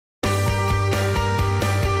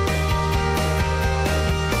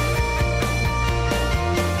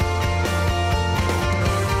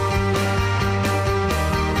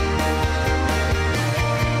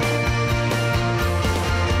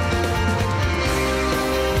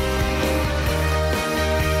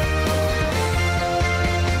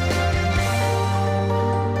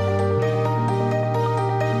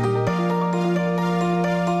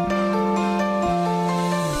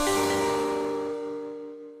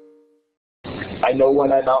I know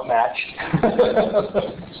when I'm outmatched.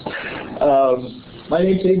 My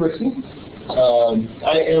name's Dave Risky.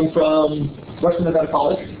 I am from Western Nevada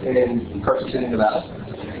College in Carson City, Nevada.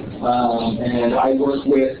 And I work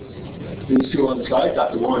with these two on the side,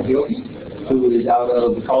 Dr. Warren Hioki, who is out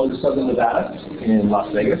of the College of Southern Nevada in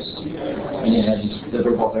Las Vegas, and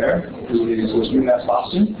Deborah Bovert, who is with UMass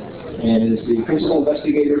Boston, and is the principal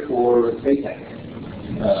investigator for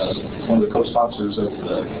MPICT, one of the co-sponsors of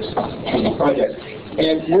the project.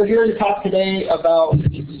 And we're here to talk today about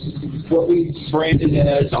what we branded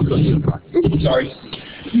as, oops, sorry,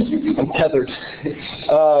 I'm tethered,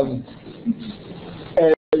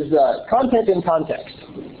 as content in context.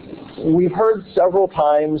 We've heard several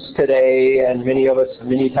times today, and many of us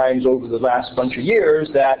many times over the last bunch of years,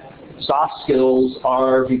 that soft skills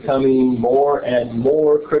are becoming more and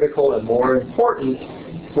more critical and more important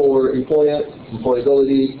for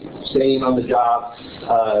employability, staying on the job.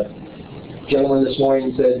 Gentleman this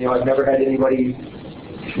morning said, I've never had anybody,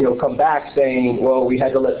 come back saying, well, we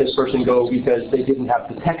had to let this person go because they didn't have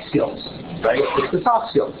the tech skills, right? It's the soft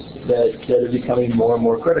skills that are becoming more and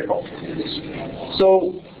more critical.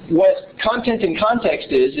 So what content in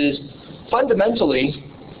context is fundamentally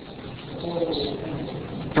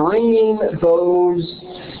bringing those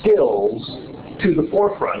skills to the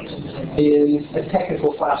forefront in a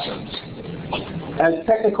technical classroom. As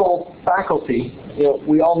technical faculty,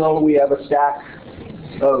 we all know we have a stack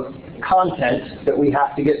of content that we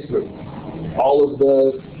have to get through. All of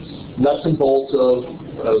the nuts and bolts of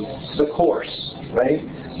the course, right?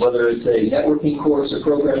 Whether it's a networking course, a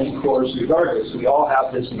programming course, regardless, we all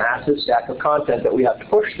have this massive stack of content that we have to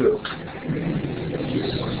push through.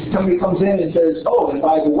 Somebody comes in and says, oh, and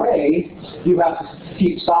by the way, you have to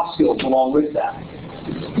keep soft skills along with that,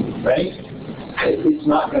 right? It's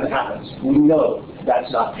not going to happen. We know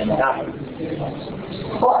that's not going to happen.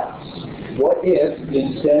 But what if,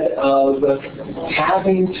 instead of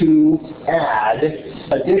having to add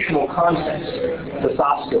additional content to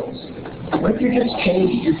soft skills, what if you just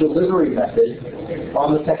change your delivery method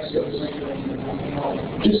on the tech skills?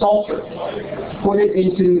 Just alter it. Put it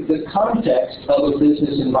into the context of a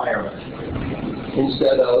business environment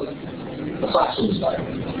instead of a classroom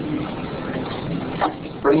environment.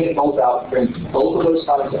 Bring it both out, bring both of those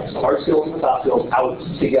concepts, the hard skills and the soft skills, out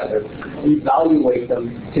together. Evaluate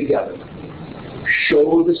them together.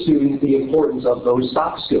 Show the student the importance of those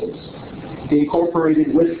soft skills,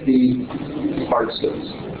 incorporated with the hard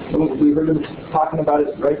skills. We heard them talking about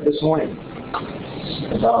it right this morning,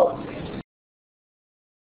 about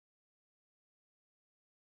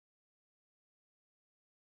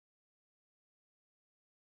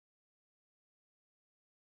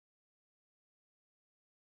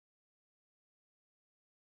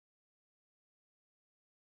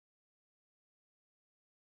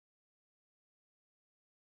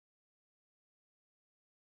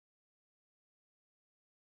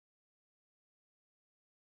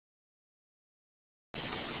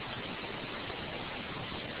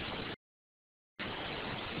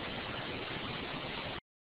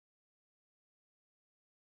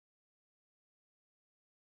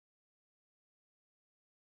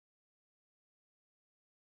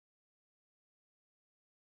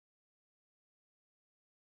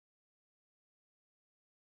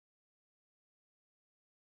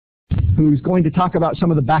who's going to talk about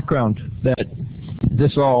some of the background that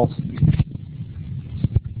this all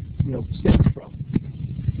stems from.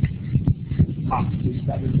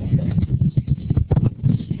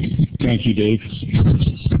 Thank you, Dave.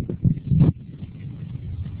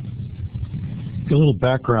 A little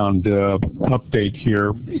background update here,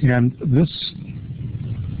 and this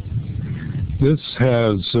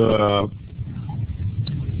has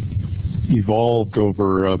evolved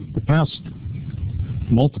over the past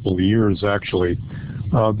multiple years, actually.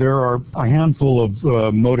 There are a handful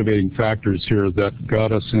of motivating factors here that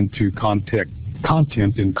got us into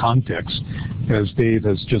content in context, as Dave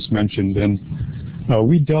has just mentioned. And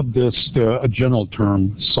we dubbed this a general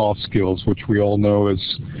term, soft skills, which we all know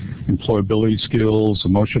as employability skills,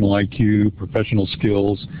 emotional IQ, professional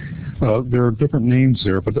skills. There are different names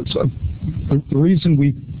there, but the reason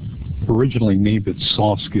we originally named it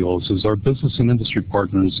soft skills is our business and industry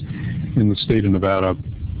partners in the state of Nevada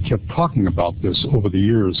kept talking about this over the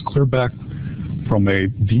years, clear back from a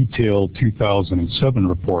detailed 2007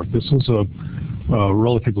 report. This was a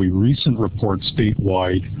relatively recent report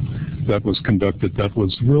statewide that was conducted that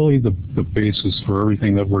was really the basis for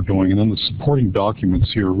everything that we're doing. And then the supporting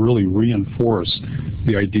documents here really reinforce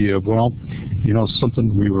the idea of, well,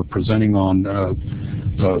 something we were presenting on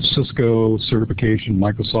Cisco certification,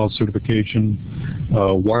 Microsoft certification,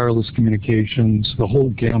 wireless communications, the whole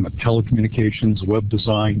gamut, telecommunications, web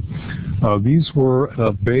design. These were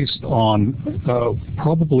based on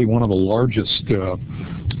probably one of the largest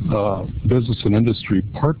business and industry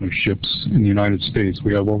partnerships in the United States.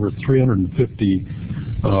 We have over 350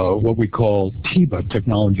 what we call TEBA,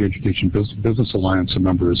 Technology Education Business Alliance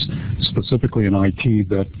members, specifically in IT,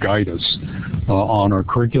 that guide us on our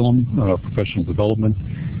curriculum, professional development.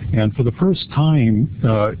 And for the first time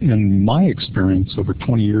in my experience over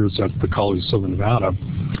 20 years at the College of Southern Nevada,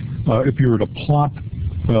 if you were to plot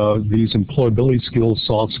these employability skills,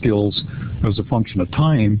 soft skills, as a function of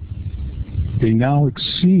time, they now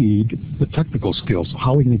exceed the technical skills.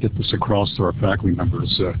 How are we going to get this across to our faculty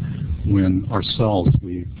members when ourselves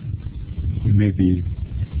we may be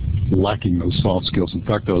lacking those soft skills? In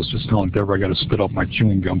fact, I was just telling Deborah I got to spit out my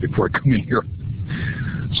chewing gum before I come in here.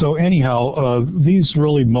 So anyhow, these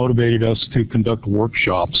really motivated us to conduct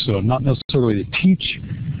workshops, not necessarily to teach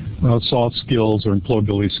soft skills or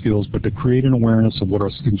employability skills, but to create an awareness of what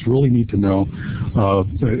our students really need to know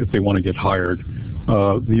if they want to get hired.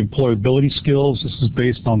 The employability skills, this is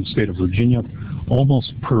based on the state of Virginia,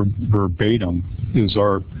 almost per verbatim is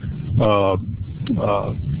our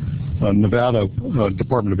Nevada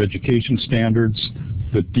Department of Education standards,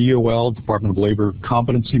 the DOL, Department of Labor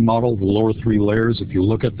competency model, the lower three layers, if you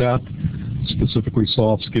look at that, specifically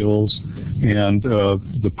soft skills, and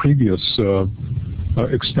the previous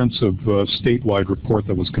extensive statewide report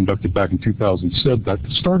that was conducted back in 2000 said that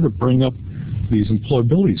started to bring up these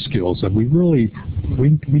employability skills that we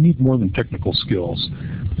need more than technical skills.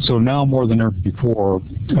 So now more than ever before,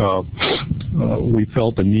 we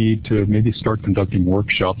felt the need to maybe start conducting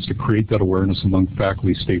workshops to create that awareness among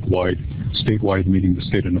faculty statewide meaning the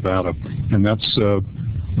state of Nevada. And that's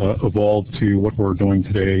evolved to what we're doing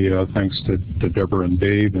today thanks to Deborah and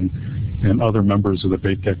Dave and other members of the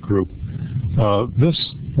BATEC group.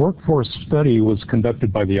 This workforce study was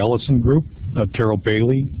conducted by the Ellison Group, Terrell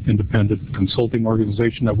Bailey, independent consulting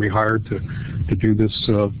organization that we hired to do this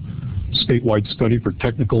statewide study for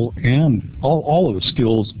technical and all of the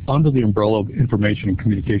skills under the umbrella of information and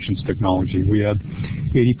communications technology. We had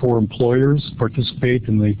 84 employers participate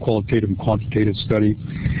in the qualitative and quantitative study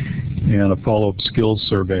and a follow-up skills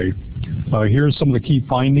survey. Here's some of the key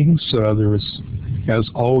findings. There was, as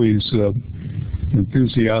always,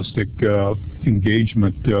 enthusiastic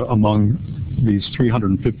engagement among these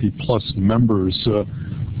 350 plus members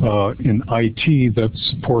in IT that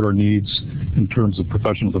support our needs in terms of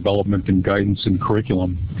professional development and guidance and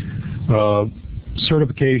curriculum.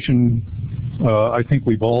 Certification, I think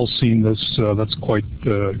we've all seen this, that's quite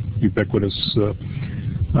ubiquitous.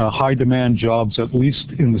 High demand jobs, at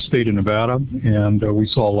least in the state of Nevada, and we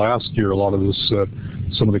saw last year a lot of this,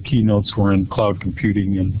 some of the keynotes were in cloud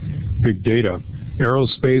computing and big data.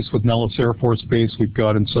 Aerospace with Nellis Air Force Base we've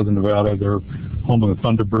got in Southern Nevada. They're home of the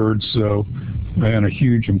Thunderbirds and a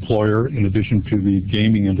huge employer in addition to the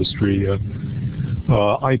gaming industry.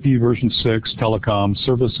 IP version 6, telecom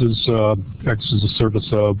services, X is a service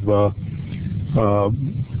of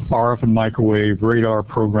RF and microwave, radar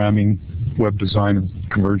programming, web design and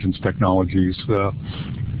convergence technologies.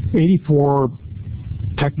 84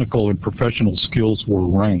 technical and professional skills were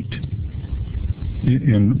ranked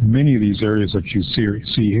in many of these areas that you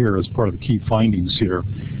see here as part of the key findings here.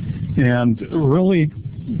 And really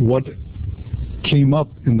what came up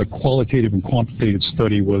in the qualitative and quantitative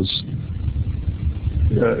study was,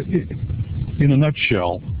 in a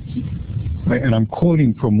nutshell, and I'm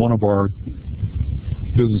quoting from one of our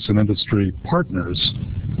business and industry partners,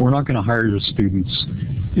 we're not going to hire your students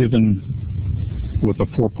even with a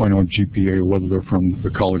 4.0 GPA, whether they're from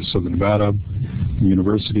the College of Southern Nevada, the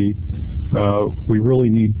university. We really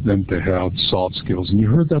need them to have soft skills. And you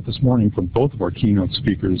heard that this morning from both of our keynote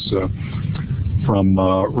speakers, from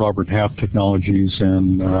Robert Half Technologies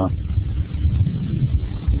and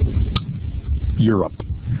Europe,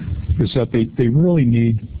 is that they really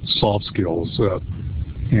need soft skills.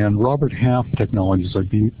 And Robert Half Technologies, I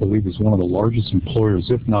believe, is one of the largest employers,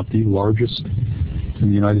 if not the largest, in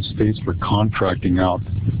the United States for contracting out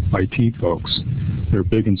IT folks. They're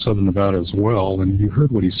big in Southern Nevada as well, and you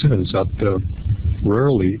heard what he said, is that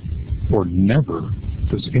rarely or never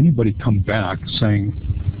does anybody come back saying,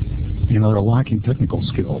 you know, they're lacking technical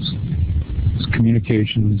skills. It's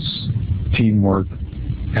communications, teamwork,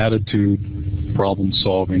 attitude, problem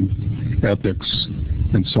solving, ethics,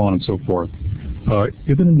 and so on and so forth.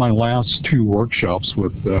 Even in my last two workshops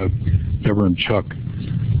with Deborah and Chuck,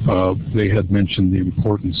 they had mentioned the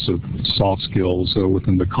importance of soft skills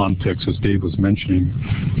within the context, as Dave was mentioning,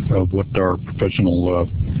 of what our professional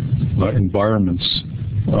environments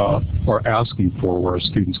are asking for where our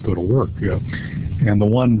students go to work. And the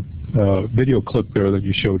one video clip there that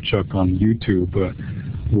you showed, Chuck, on YouTube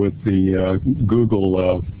with the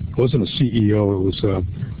Google, it wasn't a CEO, it was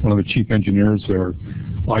one of the chief engineers there,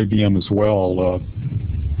 IBM as well.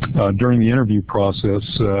 During the interview process,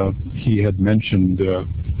 he had mentioned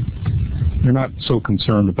they're not so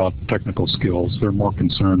concerned about technical skills. They're more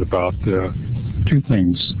concerned about two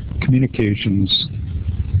things: communications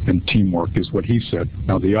and teamwork is what he said.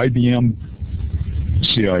 Now, the IBM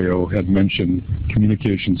CIO had mentioned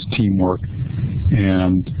communications, teamwork,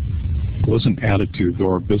 and wasn't attitude,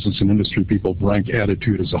 or business and industry people rank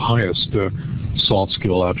attitude as the highest soft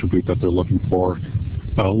skill attribute that they're looking for,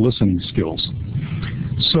 listening skills.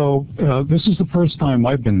 So this is the first time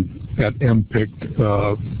I've been at MPICT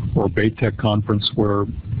or BayTech conference where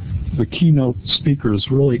the keynote speakers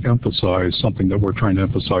really emphasize something that we're trying to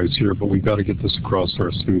emphasize here, but we've got to get this across to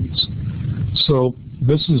our students. So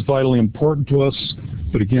this is vitally important to us,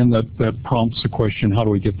 but again, that prompts the question, how do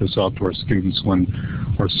we get this out to our students when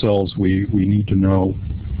ourselves we need to know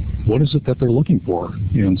what is it that they're looking for?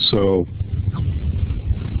 And so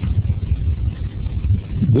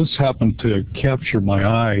this happened to capture my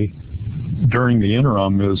eye during the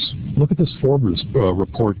interim is, look at this Forbes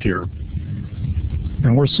report here.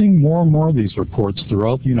 And we're seeing more and more of these reports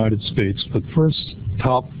throughout the United States. The first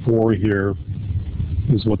top 4 here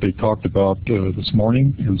is what they talked about this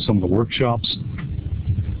morning in some of the workshops.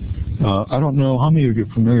 I don't know how many of you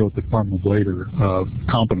are familiar with the Department of Labor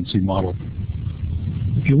competency model.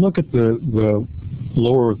 If you look at the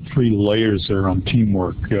lower 3 layers there on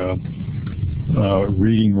teamwork,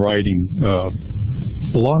 reading, writing,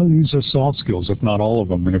 a lot of these are soft skills, if not all of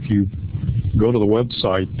them. And if you go to the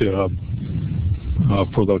website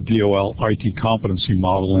for the DOL IT competency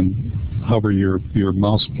model and hover your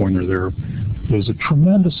mouse pointer there, there's a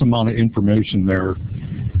tremendous amount of information there.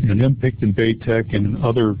 And MPICT and BayTech and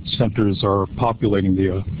other centers are populating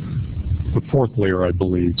the 4th layer, I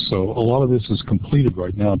believe. So a lot of this is completed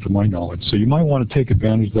right now, to my knowledge. So you might want to take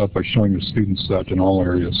advantage of that by showing your students that in all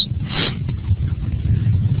areas.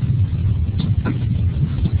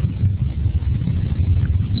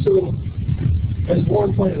 So, as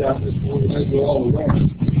Warren pointed out, as we're all aware,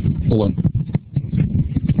 Hold on.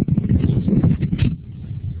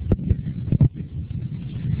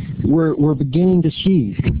 We're beginning to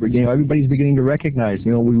see, everybody's beginning to recognize,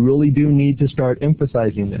 we really do need to start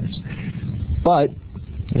emphasizing this. But,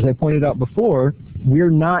 as I pointed out before, we're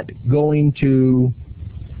not going to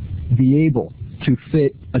be able to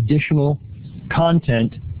fit additional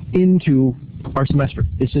content into our semester.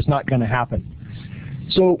 It's just not going to happen.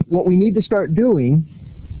 So what we need to start doing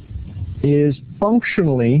is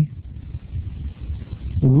functionally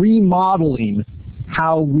remodeling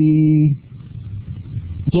how we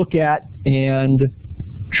look at and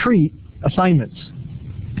treat assignments.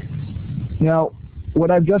 Now, what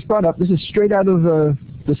I've just brought up, this is straight out of the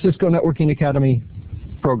Cisco Networking Academy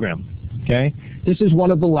program. Okay, this is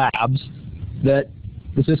one of the labs that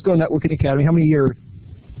the Cisco Networking Academy. How many you're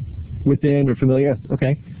within or familiar?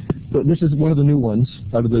 Okay, so this is one of the new ones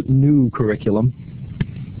out of the new curriculum.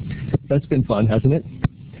 That's been fun, hasn't it?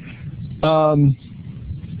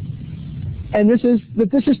 And this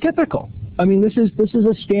is typical. I mean, this is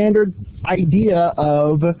a standard idea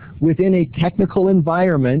of within a technical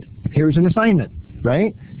environment. Here's an assignment,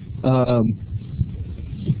 right? A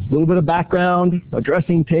little bit of background, a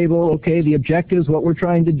dressing table. Okay, the objectives, what we're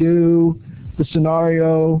trying to do, the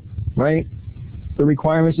scenario, right? The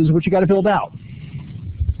requirements is what you got to build out.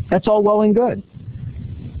 That's all well and good.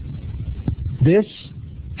 This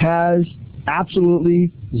has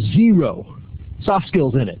absolutely zero soft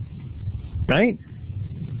skills in it, right?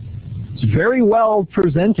 It's very well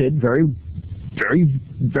presented, very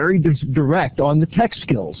direct on the tech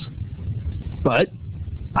skills. But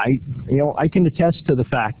I can attest to the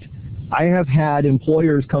fact I have had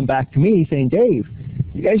employers come back to me saying, Dave,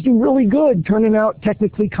 you guys do really good turning out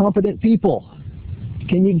technically competent people.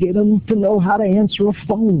 Can you get them to know how to answer a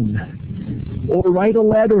phone or write a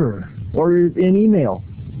letter or an email?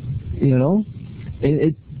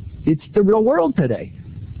 It's the real world today.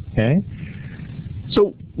 Okay?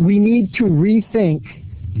 So we need to rethink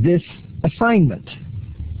this assignment.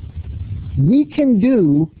 We can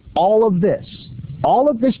do all of this. All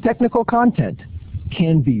of this technical content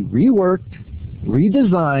can be reworked,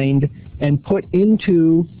 redesigned, and put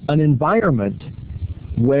into an environment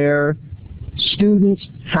where students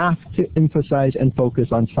have to emphasize and focus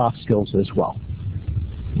on soft skills as well.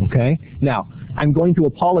 Okay? Now, I'm going to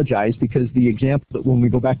apologize because the example that when we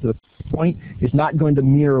go back to the point is not going to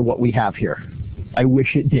mirror what we have here. I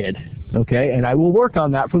wish it did. Okay? And I will work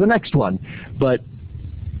on that for the next one. But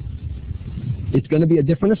it's going to be a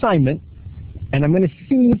different assignment. And I'm going to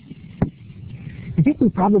see, I think we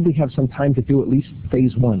probably have some time to do at least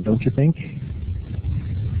phase 1, don't you think?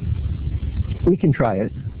 We can try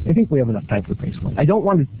it. I think we have enough time for phase 1. I don't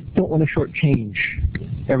want to shortchange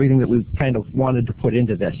everything that we kind of wanted to put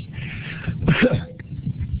into this.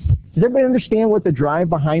 Does everybody understand what the drive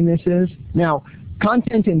behind this is? Now,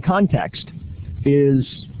 content in context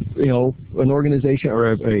is, you know, an organization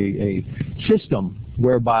or a system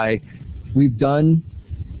whereby we've done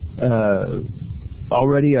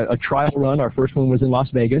already a trial run. Our first one was in Las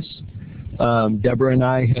Vegas. Deborah and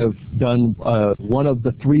I have done one of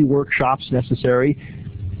the 3 workshops necessary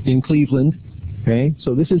in Cleveland. Okay,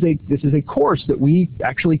 so this is a course that we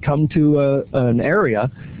actually come to an area,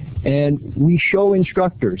 and we show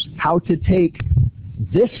instructors how to take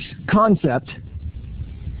this concept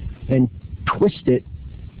and twist it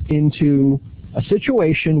into a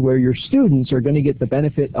situation where your students are going to get the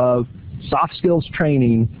benefit of soft skills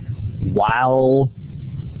training while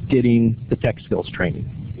getting the tech skills training.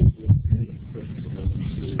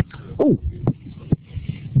 Oh,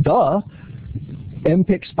 duh.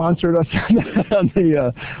 MPICT sponsored us on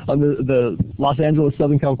the Los Angeles,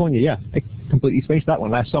 Southern California. Yeah, I completely spaced that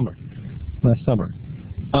one last summer.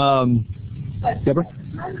 Deborah?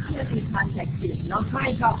 Context is, and I'll try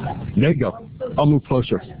and talk about it. There you go. I'll move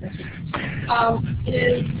closer.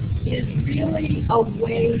 Is really a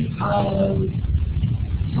way of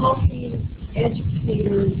helping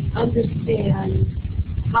educators understand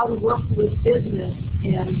how to work with business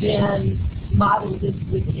and then model this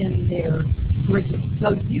within their curriculum.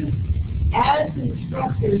 So you, as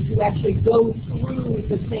instructors who actually go through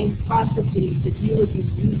the same processes that you would be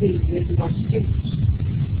using with your students,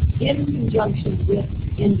 in conjunction with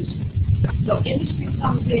industry. So industry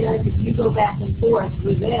comes in, and you go back and forth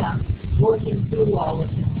with them, working through all of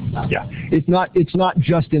this stuff. Yeah, it's not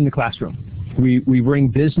just in the classroom. We bring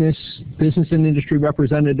business and industry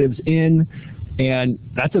representatives in, and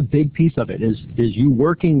that's a big piece of it. Is you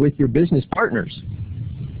working with your business partners.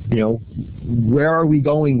 You know, where are we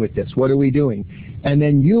going with this? What are we doing? And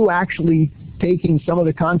then you actually taking some of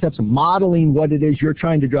the concepts and modeling what it is you're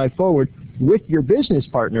trying to drive forward with your business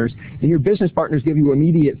partners, and your business partners give you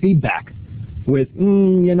immediate feedback with,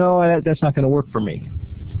 you know, that's not going to work for me.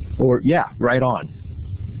 Or, yeah, right on.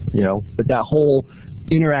 You know, but that whole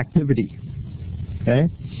interactivity. Okay?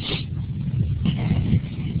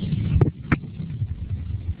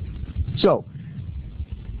 So,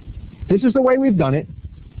 this is the way we've done it.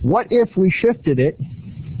 What if we shifted it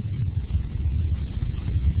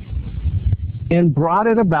and brought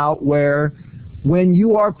it about where when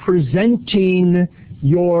you are presenting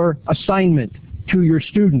your assignment to your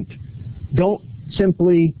student, don't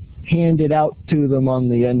simply hand it out to them on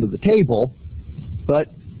the end of the table, but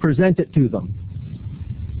present it to them.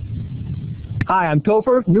 Hi, I'm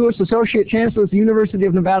Topher, newest Associate Chancellor at the University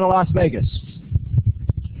of Nevada, Las Vegas.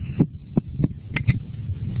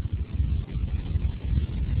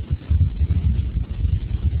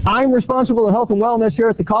 I'm responsible for health and wellness here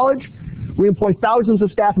at the college. We employ thousands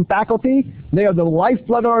of staff and faculty. They are the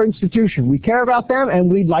lifeblood of our institution. We care about them,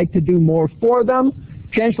 and we'd like to do more for them.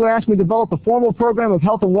 Chancellor asked me to develop a formal program of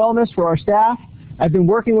health and wellness for our staff. I've been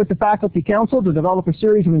working with the Faculty Council to develop a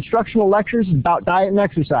series of instructional lectures about diet and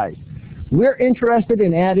exercise. We're interested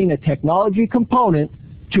in adding a technology component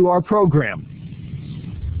to our program.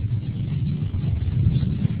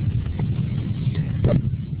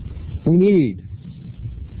 We need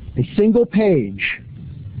a single-page,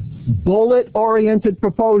 bullet-oriented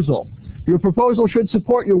proposal. Your proposal should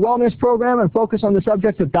support your wellness program and focus on the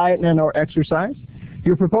subjects of diet and/or exercise.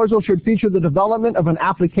 Your proposal should feature the development of an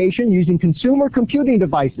application using consumer computing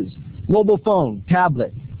devices, mobile phone,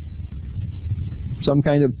 tablet, some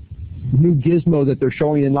kind of new gizmo that they're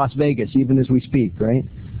showing in Las Vegas even as we speak, right?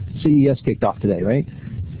 CES kicked off today, right?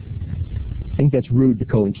 I think that's rude to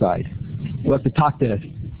coincide. We'll have to talk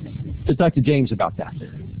to James about that.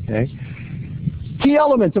 Okay. Key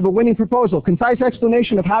elements of a winning proposal: concise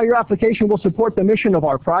explanation of how your application will support the mission of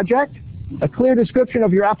our project, a clear description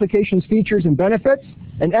of your application's features and benefits,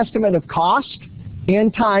 an estimate of cost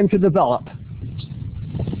and time to develop.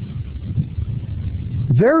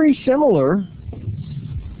 Very similar,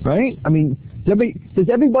 right? I mean, does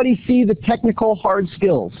everybody see the technical hard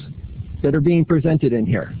skills that are being presented in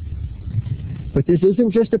here? But this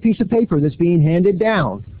isn't just a piece of paper that's being handed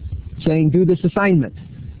down saying do this assignment.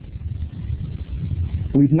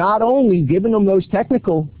 We've not only given them those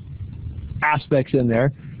technical aspects in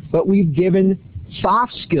there, but we've given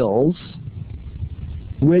soft skills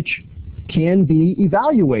which can be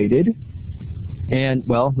evaluated, and,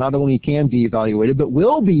 well, not only can be evaluated, but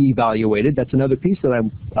will be evaluated. That's another piece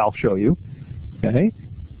that I'll show you. Okay?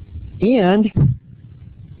 And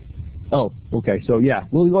Oh, okay. So yeah,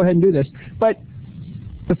 we'll go ahead and do this. But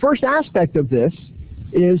the first aspect of this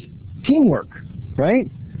is teamwork,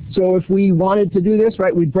 right? So if we wanted to do this,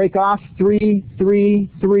 right, we'd break off 3, 3,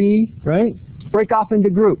 3, right? Break off into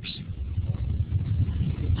groups.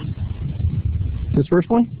 This first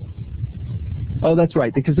one? Oh, that's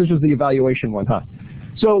right, because this was the evaluation one, huh?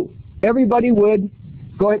 So everybody would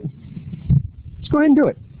go ahead. Let's go ahead and do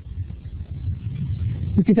it.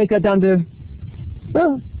 We can take that down to,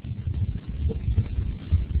 well,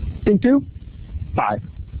 thing 2, 5.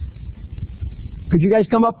 Could you guys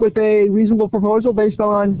come up with a reasonable proposal based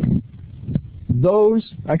on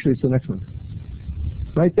those? Actually, it's the next one.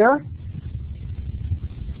 Right there.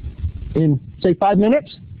 In, say, 5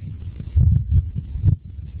 minutes.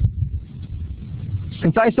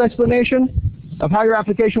 Concise explanation of how your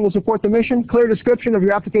application will support the mission, clear description of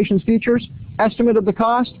your application's features, estimate of the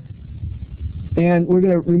cost, and we're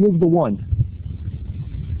going to remove the 1.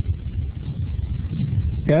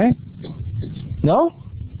 Okay? No?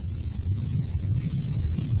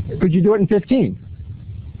 Could you do it in 15?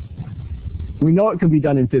 We know it can be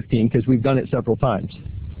done in 15 because we've done it several times.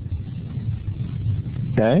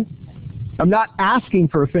 Okay? I'm not asking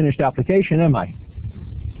for a finished application, am I?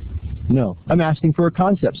 No. I'm asking for a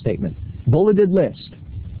concept statement. Bulleted list.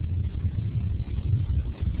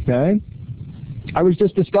 Okay? I was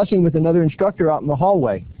just discussing with another instructor out in the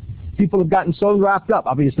hallway. People have gotten so wrapped up.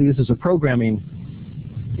 Obviously, this is a programming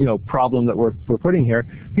problem that we're putting here.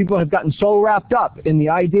 People have gotten so wrapped up in the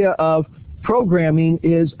idea of programming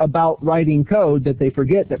is about writing code that they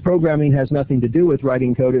forget that programming has nothing to do with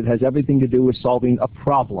writing code. It has everything to do with solving a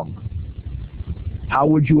problem. How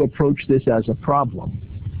would you approach this as a problem?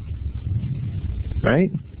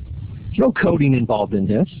 Right? There's no coding involved in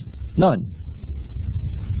this. None.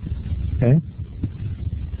 Okay?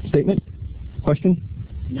 Statement? Question?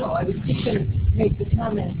 No, I was just going to make the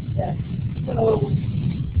comment that go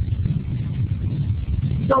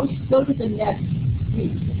to the next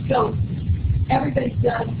week. So everybody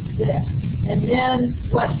does this, and then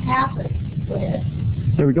what happens with?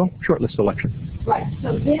 There we go. Shortlist selection. Right.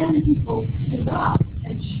 So then people sit up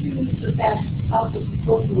and choose the best of the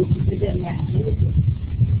proposals within that group,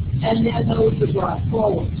 and then those are brought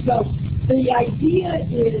forward. So the idea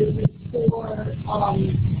is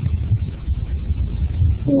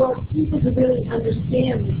for people to really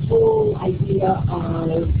understand the whole idea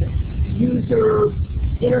of user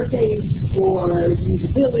interface or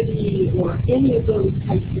usability or any of those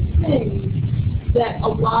types of things, that a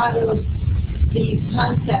lot of these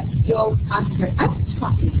concepts don't concentrate. I'm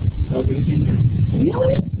talking over here.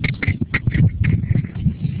 Really?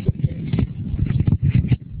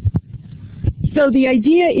 So the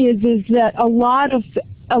idea is that a lot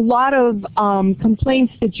of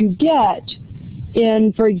complaints that you get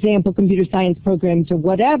in, for example, computer science programs or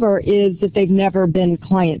whatever, is that they've never been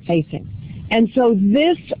client-facing. And so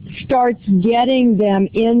this starts getting them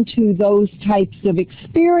into those types of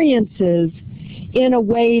experiences in a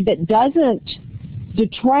way that doesn't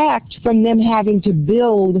detract from them having to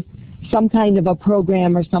build some kind of a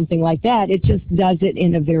program or something like that. It just does it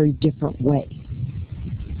in a very different way.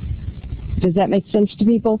 Does that make sense to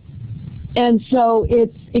people? And so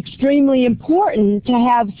it's extremely important to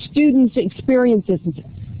have students' experiences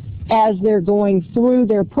as they're going through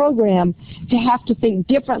their program to have to think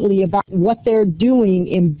differently about what they're doing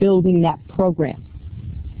in building that program.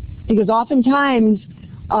 Because oftentimes,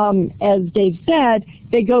 as Dave said,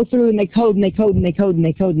 they go through and they code and they code and they code and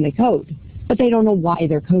they code and they code, but they don't know why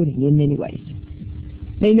they're coding in many ways.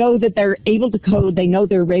 They know that they're able to code, they know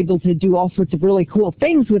they're able to do all sorts of really cool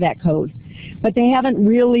things with that code, but they haven't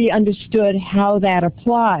really understood how that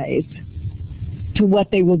applies to what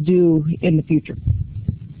they will do in the future.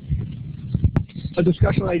 A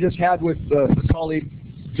discussion I just had with a colleague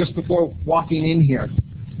just before walking in here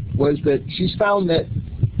was that she's found that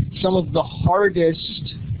some of the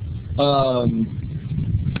hardest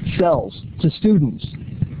sells to students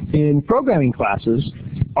in programming classes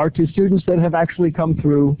are to students that have actually come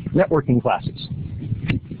through networking classes.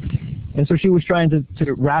 And so she was trying to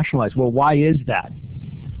rationalize, well, why is that?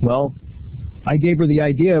 Well, I gave her the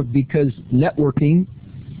idea of because networking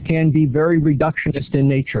can be very reductionist in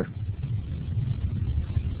nature.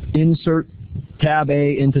 Insert tab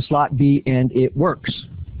A into slot B and it works,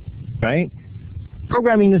 right?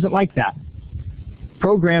 Programming isn't like that.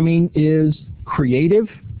 Programming is creative.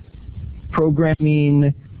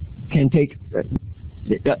 Programming can take,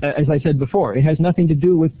 as I said before, it has nothing to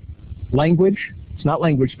do with language. It's not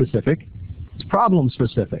language specific. It's problem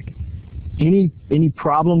specific. Any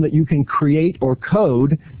problem that you can create or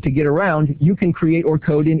code to get around, you can create or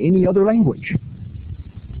code in any other language.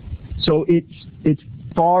 So it's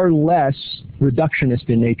far less reductionist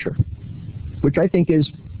in nature, which I think is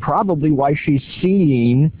probably why she's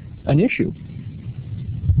seeing an issue.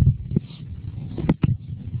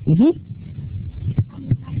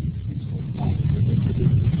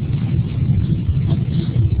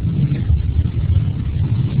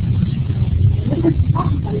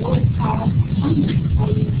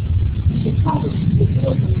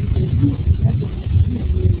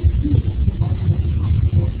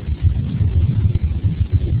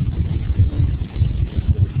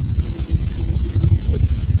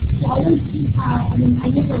 I mean, I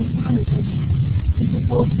never encountered this. It's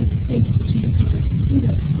supposed to take the students.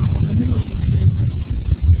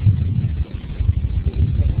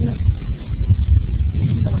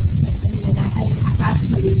 And I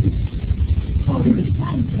actually told her the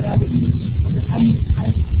time, but I would use,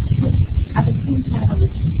 at the same time, I was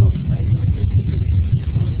supposed to write.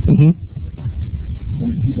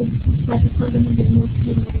 And people try to put them in the most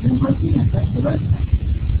student working, and that's the rest.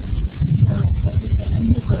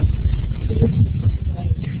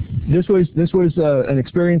 This was an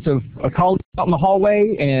experience of a colleague out in the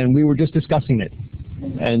hallway, and we were just discussing it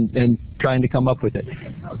and trying to come up with it.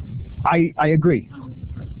 I agree.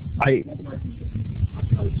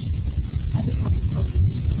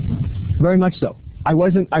 Very much so. I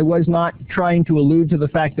was not trying to allude to the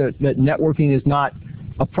fact that networking is not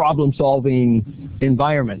a problem-solving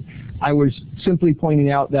environment. I was simply pointing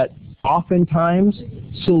out that oftentimes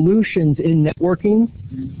solutions in networking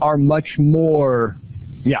are much more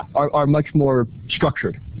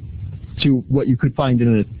structured to what you could find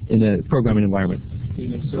in a programming environment.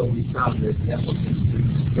 Even so, we found that networking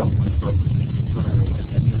students don't want to focus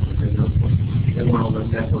they want to learn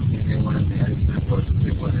networking, they want to manage networks,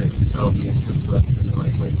 they want to develop the infrastructure in the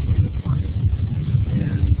right way for the client,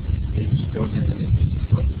 and they just don't have an interest.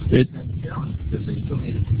 It's a challenge because they still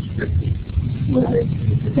need to be scripted. Well,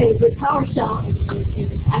 say with PowerShell and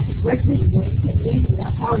Active Directory,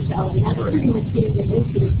 that PowerShell, and that's pretty much getting them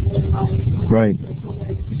into it. Right.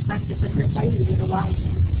 Perspective, but they're fighting it a lot.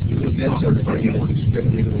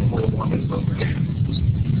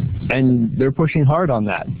 And they're pushing hard on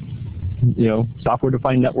that. You know,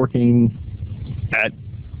 software-defined networking at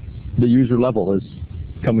the user level is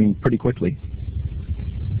coming pretty quickly.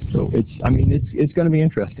 So it's going to be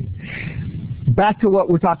interesting. Back to what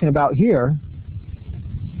we're talking about here.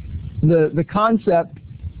 The concept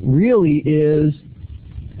really is,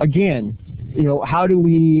 again, you know, how do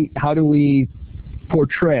we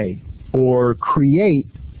portray or create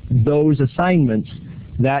those assignments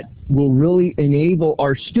that will really enable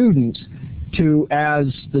our students to, as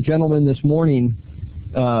the gentleman this morning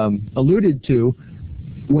alluded to,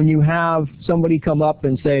 when you have somebody come up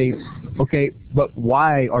and say, okay, but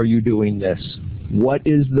why are you doing this? What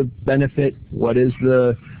is the benefit? What is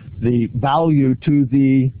the value to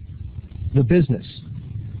the business?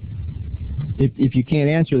 If you can't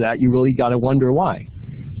answer that, you really got to wonder why.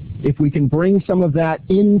 If we can bring some of that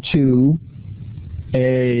into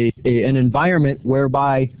an environment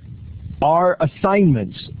whereby our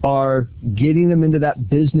assignments are getting them into that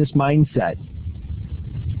business mindset,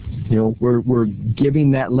 you know, we're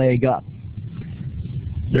giving that leg up.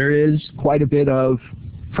 There is quite a bit of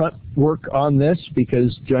front work on this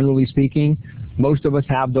because, generally speaking, most of us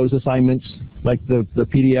have those assignments like the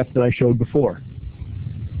PDF that I showed before.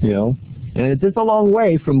 You know, and it's just a long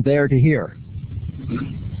way from there to here.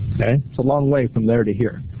 Okay, it's a long way from there to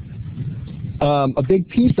here. A big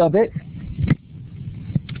piece of it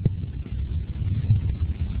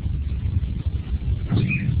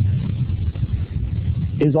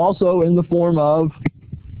is also in the form of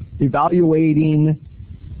evaluating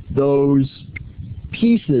those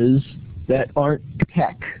pieces that aren't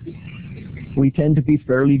tech. We tend to be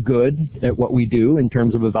fairly good at what we do in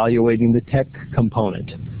terms of evaluating the tech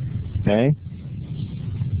component. Okay?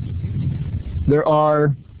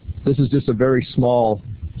 This is just a very small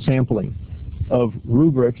sampling of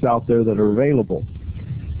rubrics out there that are available.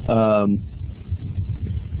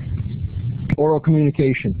 Oral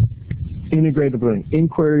communication, integrated learning,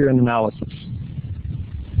 inquiry and analysis.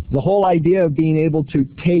 The whole idea of being able to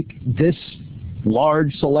take this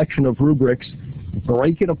large selection of rubrics,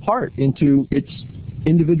 break it apart into its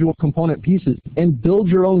individual component pieces, and build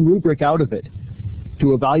your own rubric out of it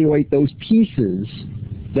to evaluate those pieces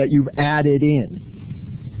that you've added in.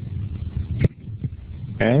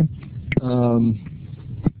 Okay?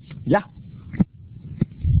 Yeah.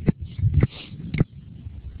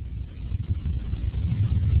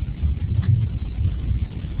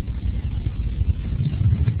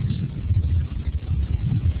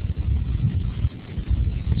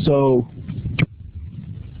 So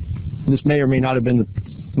this may or may not have been the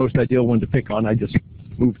most ideal one to pick on. I just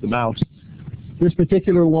move the mouse. This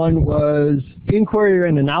particular one was inquiry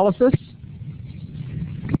and analysis,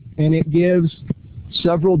 and it gives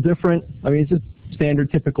several different, I mean, it's a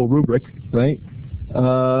standard typical rubric, right?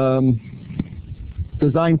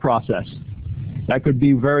 Design process. That could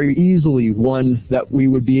be very easily one that we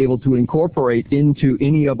would be able to incorporate into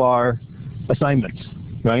any of our assignments,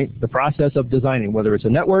 right? The process of designing, whether it's a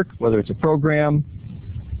network, whether it's a program,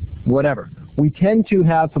 whatever. We tend to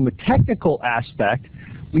have, from a technical aspect,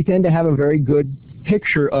 we tend to have a very good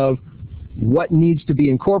picture of what needs to be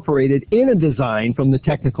incorporated in a design from the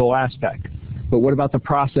technical aspect. But what about the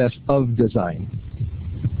process of design?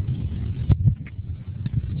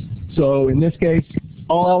 So in this case,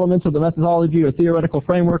 all elements of the methodology or theoretical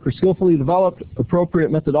framework are skillfully developed.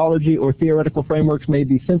 Appropriate methodology or theoretical frameworks may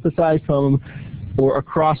be synthesized from or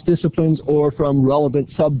across disciplines or from relevant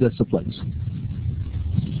subdisciplines.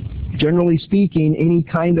 Generally speaking, any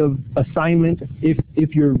kind of assignment,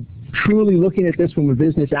 if you're truly looking at this from a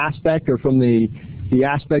business aspect or from the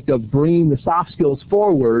aspect of bringing the soft skills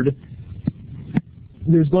forward,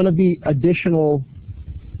 there's going to be additional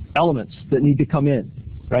elements that need to come in.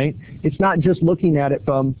 Right? It's not just looking at it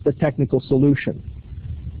from the technical solution.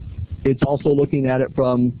 It's also looking at it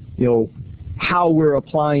from, you know, how we're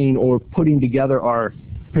applying or putting together our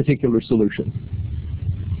particular solution.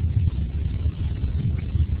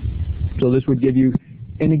 So this would give you,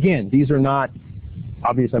 and again, these are not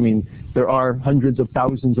obvious. I mean, there are hundreds of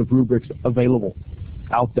thousands of rubrics available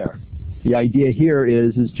out there. The idea here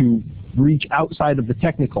is to reach outside of the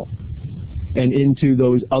technical and into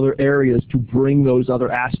those other areas to bring those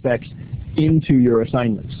other aspects into your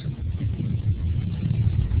assignments.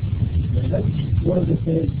 That's one of the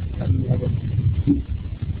things, I mean,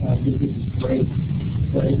 this is great,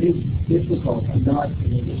 but it is difficult. I'm not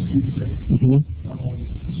an English teacher.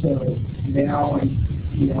 So now I'm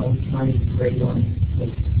trying to grade on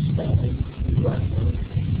like spelling and grammar.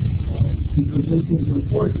 Because listening to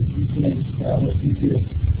reports, you can't spell it, you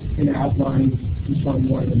can outline to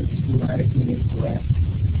someone and it's grammatically incorrect.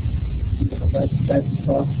 That's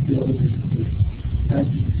soft skills. As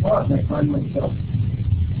you taught, and I find myself,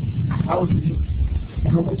 how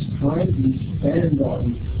much time do you spend on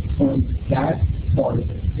that part of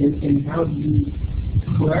it? And how do you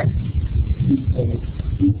correct people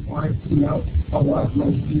who aren't, a lot of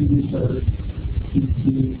my students are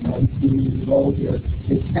 18, 19 years old, they're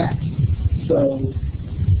text. So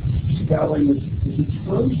spelling is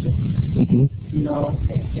atrocious. And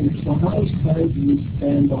so how much time do you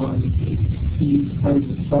spend on these kinds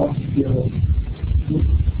of soft skills,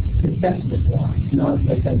 assessment-wise, not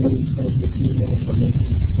like I know you spend 15 minutes on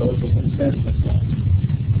making social assessment-wise.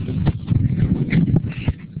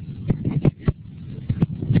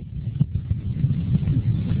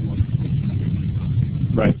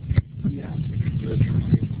 Right. Yeah.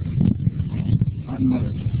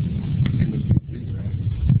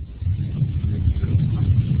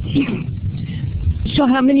 So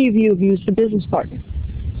how many of you have used a business partner?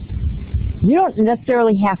 You don't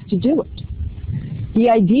necessarily have to do it. The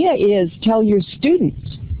idea is tell your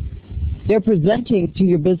students they're presenting to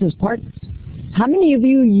your business partners. How many of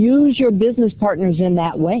you use your business partners in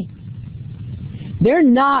that way? They're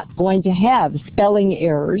not going to have spelling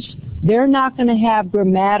errors. They're not going to have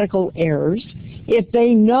grammatical errors if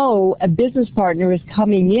they know a business partner is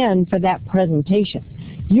coming in for that presentation.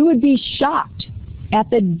 You would be shocked at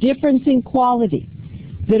the difference in quality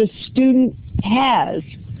that a student has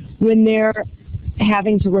when they're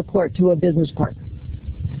having to report to a business partner.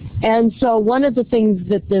 And so one of the things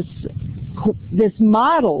that this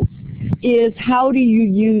models is how do you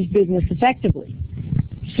use business effectively.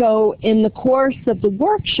 So in the course of the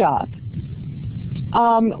workshop,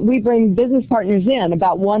 we bring business partners in,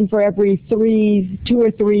 about one for every 2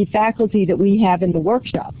 or 3 faculty that we have in the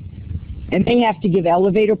workshop. And they have to give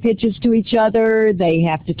elevator pitches to each other. They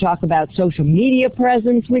have to talk about social media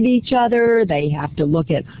presence with each other. They have to look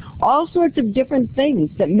at all sorts of different things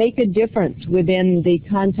that make a difference within the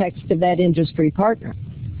context of that industry partner.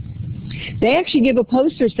 They actually give a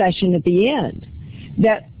poster session at the end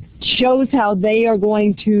that shows how they are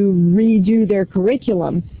going to redo their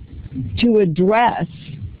curriculum to address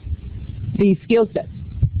these skill sets.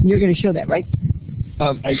 You're going to show that, right?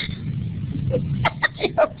 I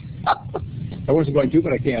wasn't going to,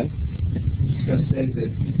 but I can. I was going to say that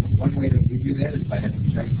one way that we do that is by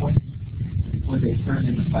having checkpoints. Before they turn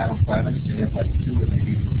in the final product, they have like 2 or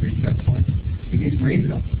maybe 3 checkpoints. It gets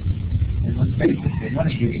graded on. And let's face it, they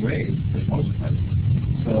want to get grades for most of them.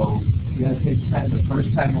 So you have to take time the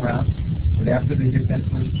first time around, but after they get that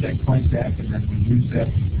first checkpoint back, and then we use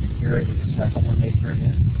that area the second one they turn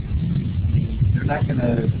in. I mean, they're not going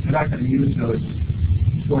to use those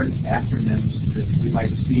short acronyms that we might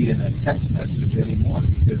see in a text message anymore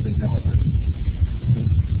because they know it.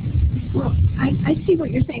 Well, I see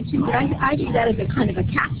what you're saying too, but I see that as a kind of a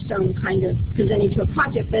capstone kind of presenting to a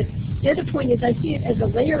project. But the other point is I see it as a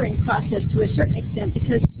layering process to a certain extent,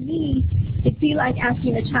 because to me, it'd be like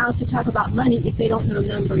asking a child to talk about money if they don't know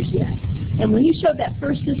numbers yet. And when you show that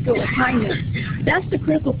first Cisco assignment, that's the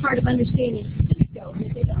critical part of understanding Cisco. And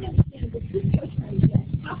if they don't understand the Cisco terms yet,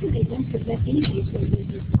 how can they then present anything to a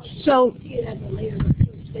business partner? So, see it as a layered approach.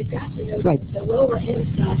 They've got to know right. the lower end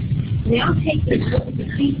stuff. Now take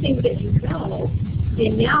these things that you know,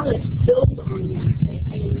 and now let's build on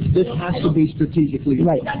that. This has to be strategically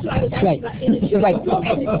right. That's what I was asking Right. about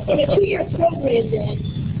in a 2-year program then,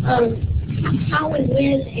 how and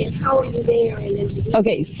when and how are you there? And then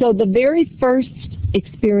Okay, so the very first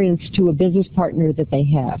experience to a business partner that they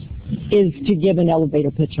have is to give an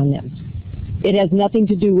elevator pitch on them. It has nothing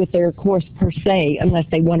to do with their course per se unless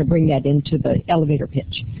they want to bring that into the elevator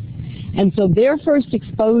pitch. And so their first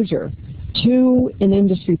exposure to an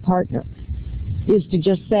industry partner is to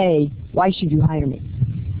just say, why should you hire me?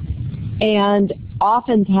 And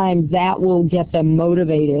oftentimes that will get them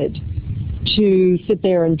motivated to sit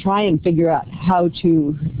there and try and figure out how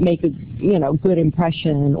to make a good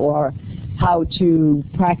impression, or how to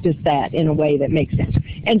practice that in a way that makes sense.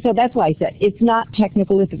 And so that's why I said it's not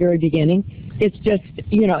technical at the very beginning. It's just,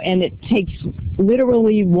 and it takes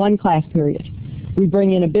literally one class period. We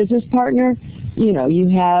bring in a business partner, you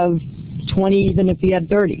have 20, even if you have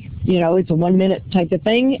 30. It's a 1-minute type of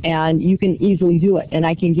thing, and you can easily do it. And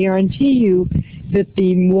I can guarantee you that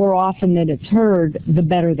the more often that it's heard, the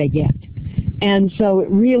better they get. And so it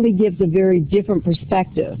really gives a very different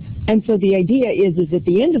perspective. And so the idea is at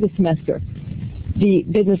the end of the semester, the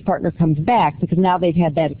business partner comes back because now they've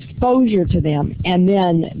had that exposure to them, and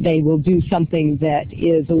then they will do something that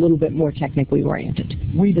is a little bit more technically oriented.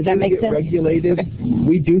 Does that make sense? Regulated. Okay.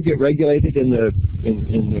 We do get regulated in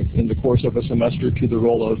the course of a semester to the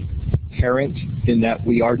role of parent, in that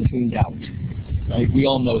we are tuned out. Right? We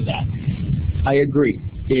all know that. I agree.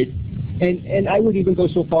 And I would even go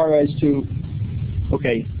so far as to,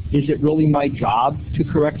 okay, is it really my job to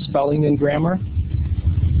correct spelling and grammar?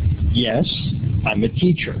 Yes, I'm a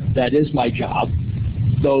teacher. That is my job,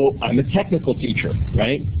 though I'm a technical teacher,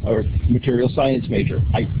 right? Or material science major.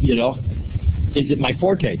 Is it my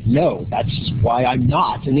forte? No, that's why I'm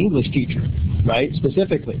not an English teacher, right,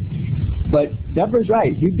 specifically. But Deborah's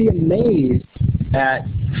right. You'd be amazed at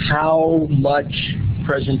how much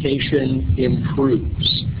presentation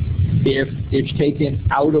improves if it's taken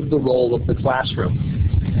out of the role of the classroom.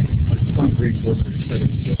 Some resources said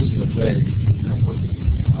it's just a way,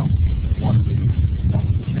 one of the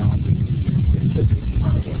challenges is that it's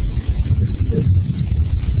part of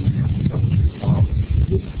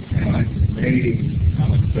and I may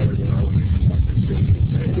Alex better than I would.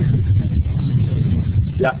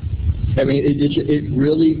 Yeah, I mean, it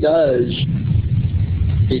really does.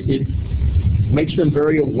 It makes them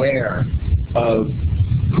very aware of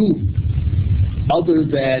who, other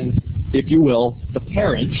than, if you will, the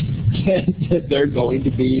parent that they're going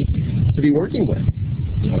to be working with.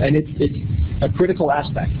 And it's a critical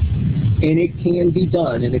aspect. And it can be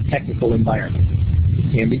done in a technical environment.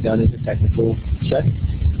 It can be done in a technical setting.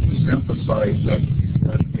 Just emphasize that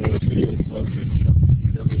video clip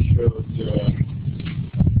that showed.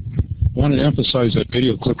 I wanted to emphasize that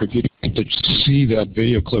video clip. If you get to see that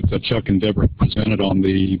video clip that Chuck and Deborah presented on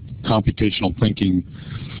the computational thinking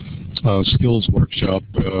skills workshop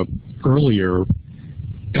earlier,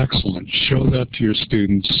 excellent. Show that to your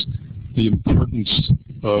students, the importance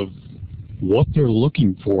of what they're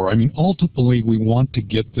looking for. I mean, ultimately, we want to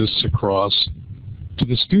get this across to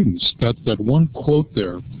the students. That one quote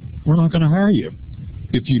there, we're not going to hire you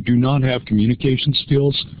if you do not have communication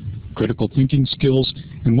skills, critical thinking skills,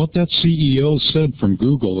 and what that CEO said from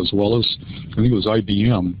Google, as well as I think it was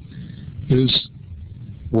IBM, is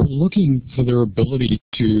we're looking for their ability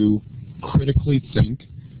to critically think.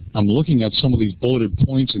 I'm looking at some of these bulleted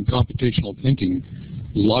points in computational thinking: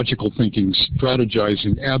 logical thinking,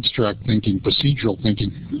 strategizing, abstract thinking, procedural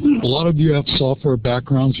thinking. A lot of you have software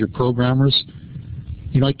backgrounds, you're programmers.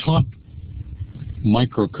 I taught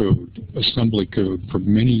microcode, assembly code for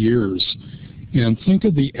many years, and think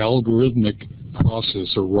of the algorithmic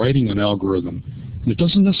process or writing an algorithm. And it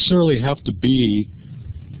doesn't necessarily have to be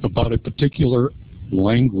about a particular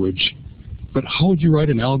language, but how would you write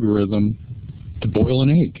an algorithm to boil an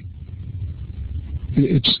egg?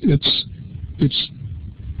 It's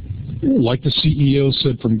like the CEO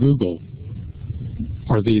said from Google.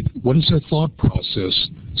 What is their thought process?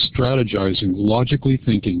 Strategizing, logically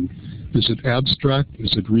thinking. Is it abstract?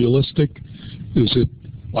 Is it realistic? Is it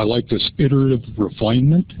I like this iterative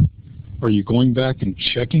refinement. Are you going back and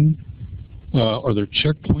checking? Are there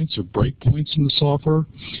checkpoints or breakpoints in the software?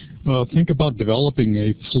 Think about developing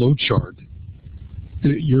a flow chart.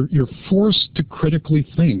 You're forced to critically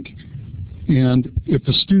think. And if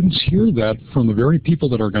the students hear that from the very people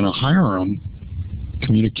that are going to hire them,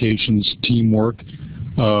 communications, teamwork,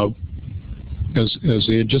 as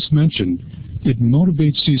they had just mentioned, it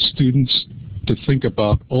motivates these students to think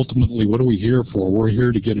about ultimately what are we here for? We're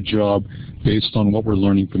here to get a job based on what we're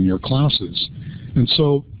learning from your classes. And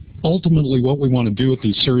so ultimately what we want to do with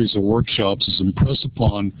these series of workshops is impress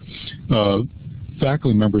upon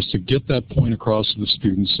faculty members to get that point across to the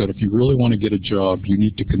students that if you really want to get a job, you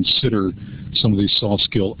need to consider some of these soft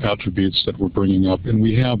skill attributes that we're bringing up. And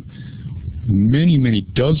we have many, many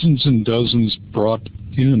dozens and dozens brought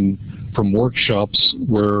in from workshops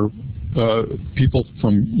where people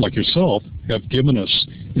from, like yourself, have given us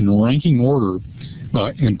in ranking order,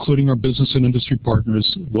 including our business and industry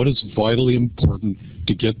partners, what is vitally important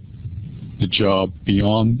to get the job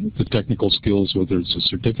beyond the technical skills, whether it's a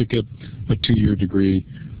certificate, a 2-year degree,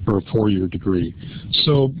 or a 4-year degree.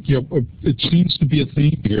 So it seems to be a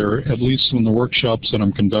theme here, at least in the workshops that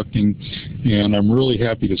I'm conducting, and I'm really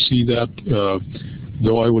happy to see that.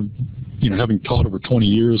 Though I would, having taught over 20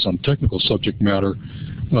 years on technical subject matter,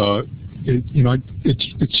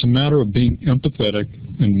 it's a matter of being empathetic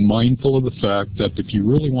and mindful of the fact that if you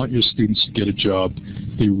really want your students to get a job,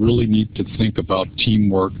 they really need to think about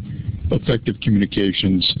teamwork, effective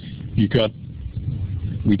communications.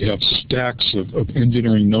 We'd have stacks of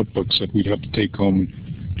engineering notebooks that we'd have to take home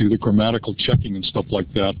and do the grammatical checking and stuff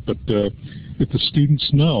like that. But if the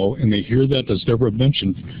students know and they hear that, as Deborah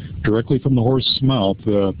mentioned, directly from the horse's mouth,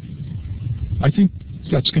 I think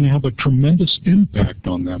that's going to have a tremendous impact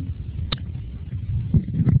on them.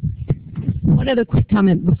 One other quick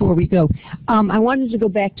comment before we go. I wanted to go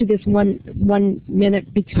back to this one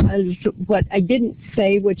minute because what I didn't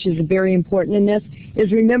say, which is very important in this,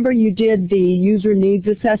 is remember you did the user needs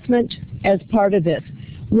assessment as part of this.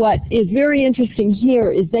 What is very interesting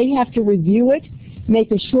here is they have to review it,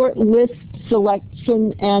 make a short list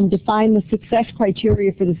selection, and define the success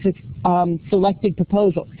criteria for the selected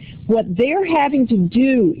proposal. What they're having to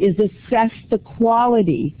do is assess the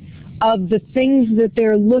quality of the things that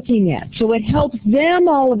they're looking at. So it helps them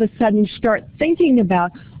all of a sudden start thinking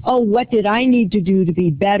about, oh, what did I need to do to be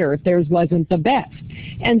better if theirs wasn't the best?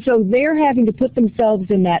 And so they're having to put themselves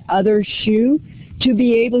in that other shoe to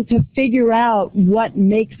be able to figure out what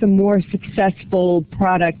makes a more successful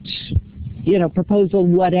product, proposal,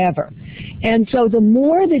 whatever. And so the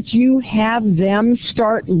more that you have them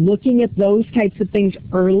start looking at those types of things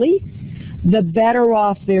early, the better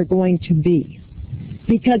off they're going to be,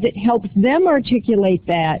 because it helps them articulate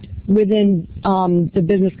that within the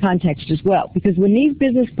business context as well. Because when these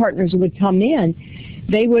business partners would come in,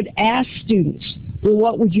 they would ask students, well,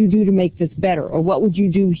 what would you do to make this better? Or what would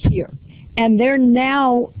you do here? And they're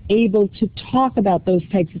now able to talk about those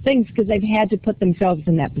types of things because they've had to put themselves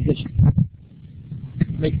in that position.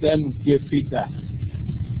 Make them give feedback.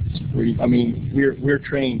 We're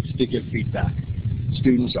trained to give feedback.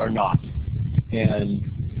 Students are not. And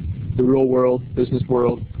the real world, business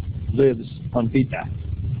world, lives on feedback.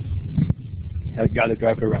 I've got to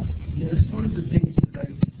drive it around. Yes, one of the things that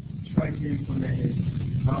I try to implement is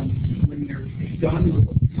when you're done with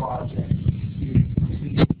a project, you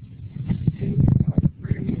think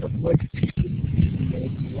about what changes you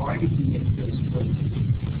make, why did you make those choices,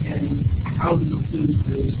 and how do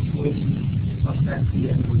those choices affect the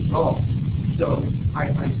end result. So I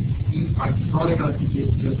try not to get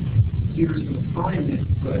just here's an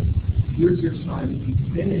assignment, but here's your assignment, you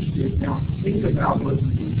finished it, now think about what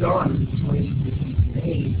you've done, the choices that you've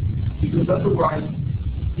made, because otherwise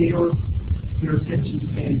their attention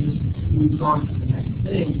span just moves on to the next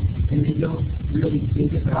thing, and they don't really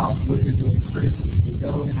think about what they're doing critically. They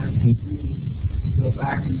don't have to really go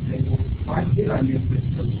back and say, well, why did I make this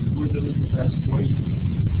choice? Were those the best choices?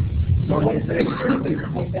 So I say,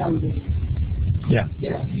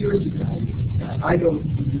 yeah, here's the value. I don't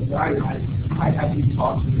do the I have to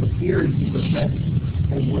talk to the peers to assess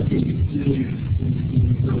and what they can do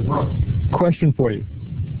in their work. Question for you.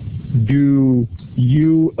 Do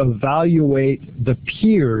you evaluate the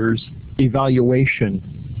peers' evaluation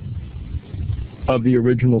of the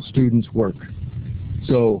original student's work?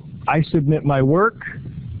 So I submit my work,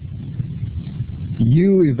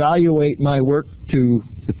 you evaluate my work to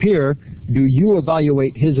the peer, do you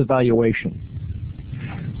evaluate his evaluation?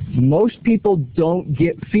 Most people don't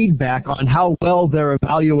get feedback on how well they're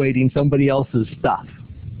evaluating somebody else's stuff.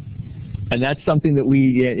 And that's something that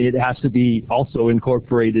it has to be also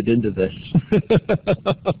incorporated into this.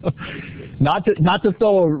 Not to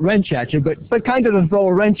throw a wrench at you, but kind of to throw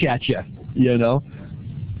a wrench at you, you know.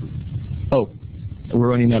 Oh, we're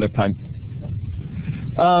running out of time.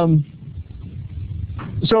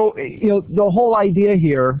 So, you know, the whole idea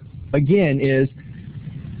here, again, is,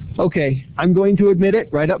 okay, I'm going to admit it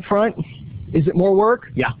right up front. Is it more work?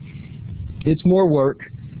 Yeah, it's more work.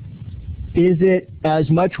 Is it as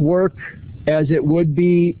much work as it would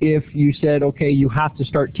be if you said, okay, you have to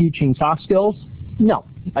start teaching soft skills? No,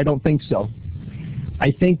 I don't think so.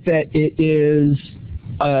 I think that it is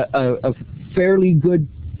a fairly good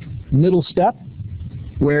middle step,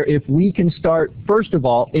 where if we can start, first of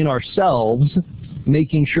all, in ourselves,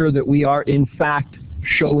 making sure that we are in fact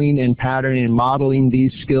showing and patterning and modeling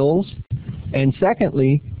these skills, and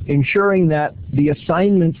secondly, ensuring that the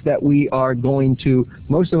assignments that we are going to,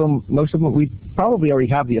 most of them we probably already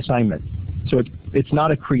have the assignment. So it's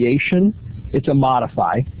not a creation, it's a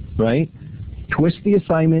modify, right? Twist the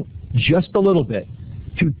assignment just a little bit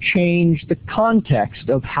to change the context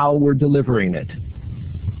of how we're delivering it.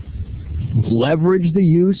 Leverage the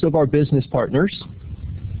use of our business partners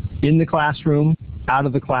in the classroom, out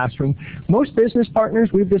of the classroom. Most business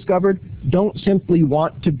partners, we've discovered, don't simply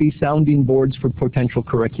want to be sounding boards for potential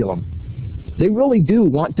curriculum. They really do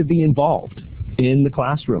want to be involved in the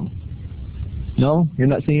classroom. No? You're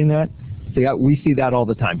not seeing that? We see that all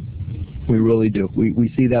the time. We really do.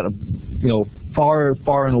 We see that, you know, far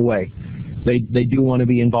and away. They do want to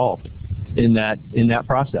be involved in that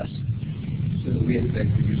process. So we expect,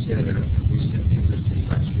 you said, we sent English to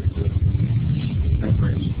last year to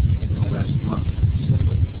members in the last month.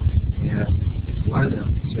 And one of them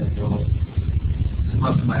said, well, come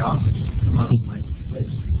up to my office, come up to my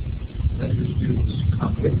place. Let your students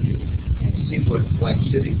come with you and see what it's like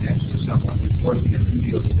sitting next to someone reporting and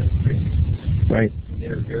revealing their training. Right. And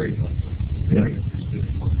they're very helpful, very interested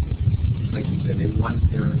in what, like you said, they want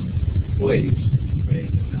their employees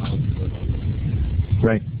trained and knowledgeable.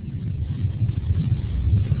 Right.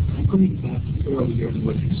 Coming back earlier to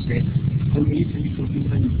what you said, I'm recently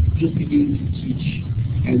just beginning to teach,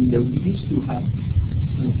 and we used to have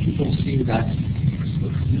people say that,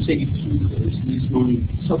 you say this morning,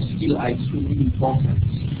 soft skills are extremely important.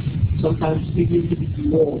 Sometimes maybe a little bit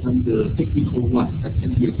more than the technical one that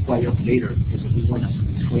can be acquired later because everyone has to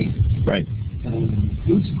be trained. Right. In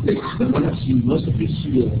school, what I've seen most of the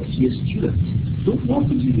CS students don't want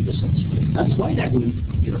to deal with the soft skills. That's why they're going to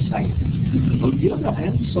computer science. On the other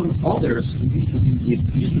hand, some others who need to do with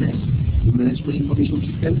business, the management information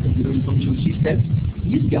system, computer information system,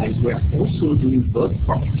 these guys were also doing both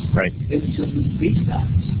parts. Right. And this is the base that.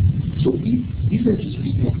 So if business is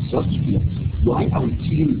really soft skills, why are we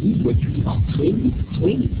killing these workers about training,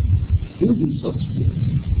 building soft skills?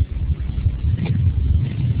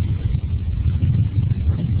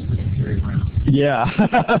 Yeah.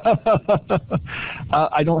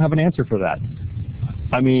 I don't have an answer for that.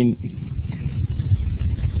 I mean,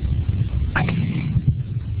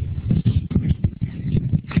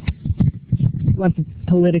 You want the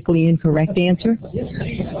politically incorrect answer?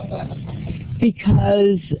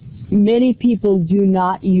 Because many people do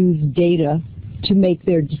not use data to make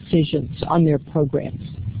their decisions on their programs.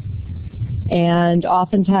 And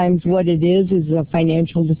oftentimes what it is a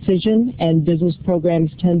financial decision, and business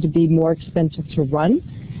programs tend to be more expensive to run,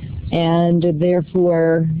 and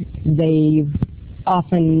therefore they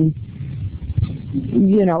often,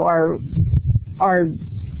 you know, are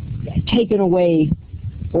taken away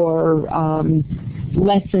or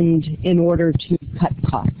lessened in order to cut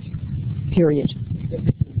costs, period.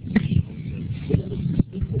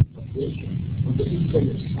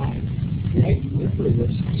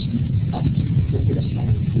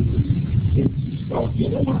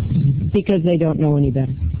 Because they don't know any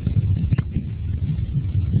better.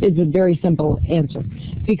 It's a very simple answer.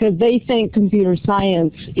 Because they think computer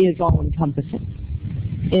science is all-encompassing.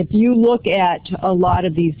 If you look at a lot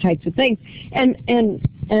of these types of things, and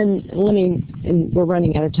we're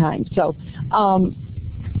running out of time, so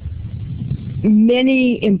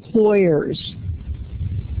many employers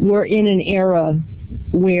were in an era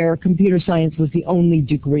where computer science was the only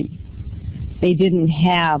degree. They didn't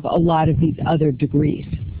have a lot of these other degrees.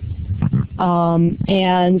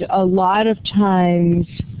 And a lot of times,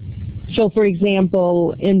 so for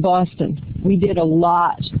example, in Boston, we did a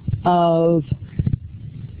lot of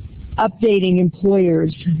updating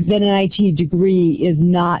employers that an IT degree is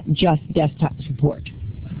not just desktop support.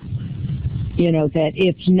 You know, that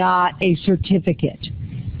it's not a certificate,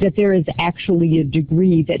 that there is actually a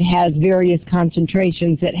degree that has various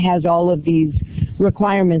concentrations, that has all of these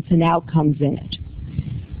requirements and outcomes in it.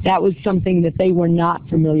 That was something that they were not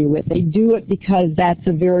familiar with. They do it because that's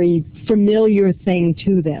a very familiar thing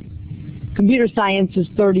to them. Computer science is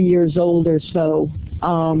 30 years old or so.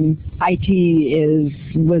 IT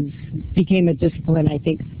became a discipline, I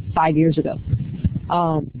think, 5 years ago.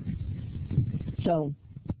 So.